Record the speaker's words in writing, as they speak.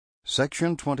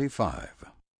Section 25.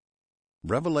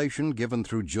 Revelation given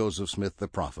through Joseph Smith the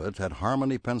prophet at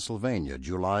Harmony, Pennsylvania,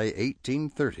 July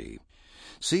 1830.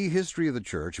 See History of the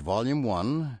Church, Volume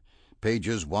 1,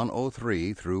 pages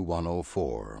 103 through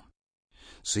 104.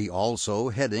 See also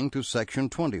heading to Section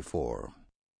 24.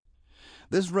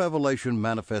 This revelation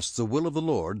manifests the will of the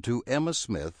Lord to Emma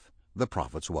Smith, the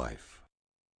prophet's wife.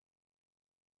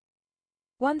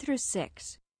 1 through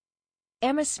 6.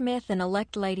 Emma Smith, an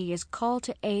elect lady, is called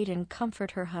to aid and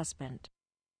comfort her husband.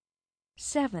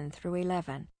 7 through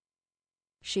 11.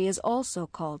 She is also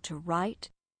called to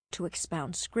write, to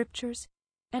expound scriptures,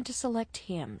 and to select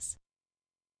hymns.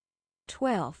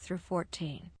 12 through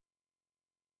 14.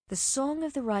 The song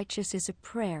of the righteous is a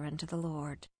prayer unto the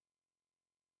Lord.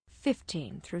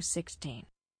 15 through 16.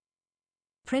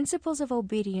 Principles of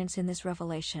obedience in this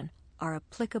revelation are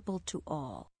applicable to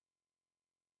all.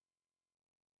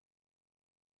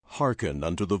 Hearken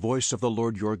unto the voice of the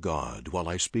Lord your God, while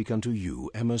I speak unto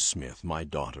you, Emma Smith, my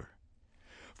daughter.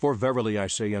 For verily I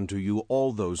say unto you,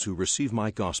 all those who receive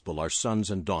my gospel are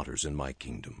sons and daughters in my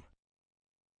kingdom.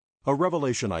 A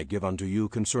revelation I give unto you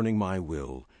concerning my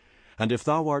will, and if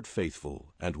thou art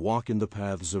faithful, and walk in the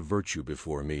paths of virtue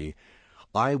before me,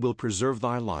 I will preserve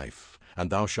thy life, and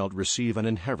thou shalt receive an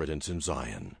inheritance in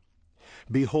Zion.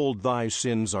 Behold, thy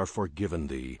sins are forgiven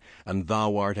thee, and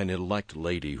thou art an elect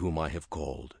lady whom I have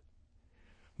called.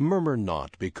 Murmur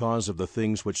not because of the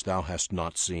things which thou hast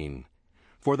not seen,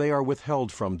 for they are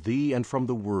withheld from thee and from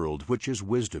the world, which is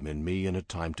wisdom in me in a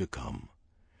time to come.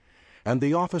 And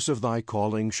the office of thy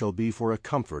calling shall be for a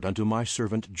comfort unto my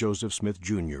servant Joseph Smith,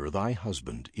 Jr., thy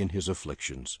husband, in his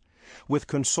afflictions, with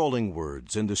consoling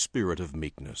words in the spirit of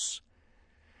meekness.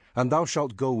 And thou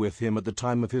shalt go with him at the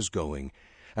time of his going,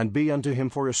 and be unto him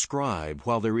for a scribe,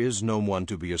 while there is no one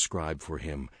to be a scribe for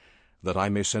him, that I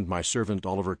may send my servant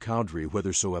Oliver Cowdery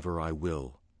whithersoever I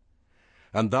will.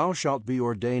 And thou shalt be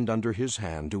ordained under his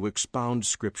hand to expound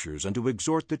scriptures, and to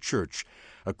exhort the church,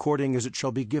 according as it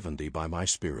shall be given thee by my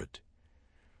Spirit.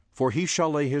 For he shall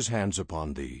lay his hands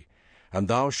upon thee, and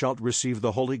thou shalt receive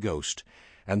the Holy Ghost,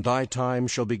 and thy time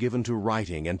shall be given to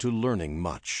writing and to learning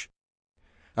much.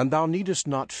 And thou needest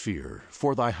not fear,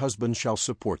 for thy husband shall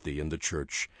support thee in the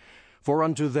church. For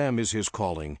unto them is his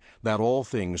calling, that all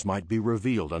things might be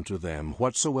revealed unto them,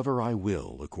 whatsoever I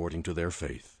will, according to their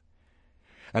faith.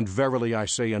 And verily I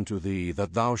say unto thee,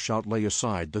 that thou shalt lay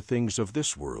aside the things of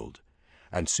this world,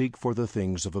 and seek for the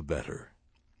things of a better.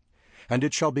 And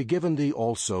it shall be given thee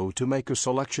also to make a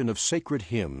selection of sacred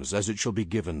hymns, as it shall be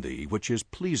given thee, which is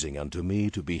pleasing unto me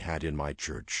to be had in my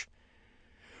church.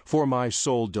 For my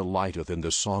soul delighteth in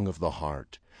the song of the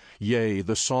heart. Yea,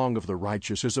 the song of the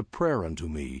righteous is a prayer unto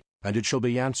me, and it shall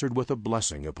be answered with a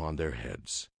blessing upon their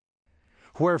heads.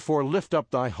 Wherefore lift up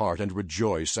thy heart, and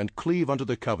rejoice, and cleave unto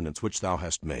the covenants which thou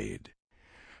hast made.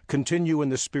 Continue in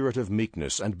the spirit of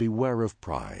meekness, and beware of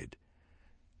pride.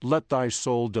 Let thy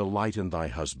soul delight in thy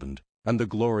husband, and the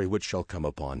glory which shall come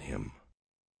upon him.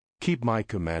 Keep my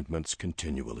commandments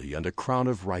continually, and a crown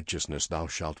of righteousness thou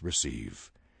shalt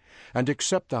receive. And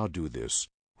except thou do this,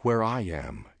 where I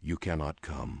am, you cannot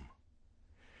come.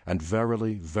 And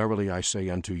verily, verily I say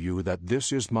unto you, that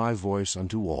this is my voice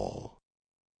unto all.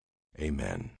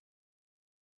 Amen.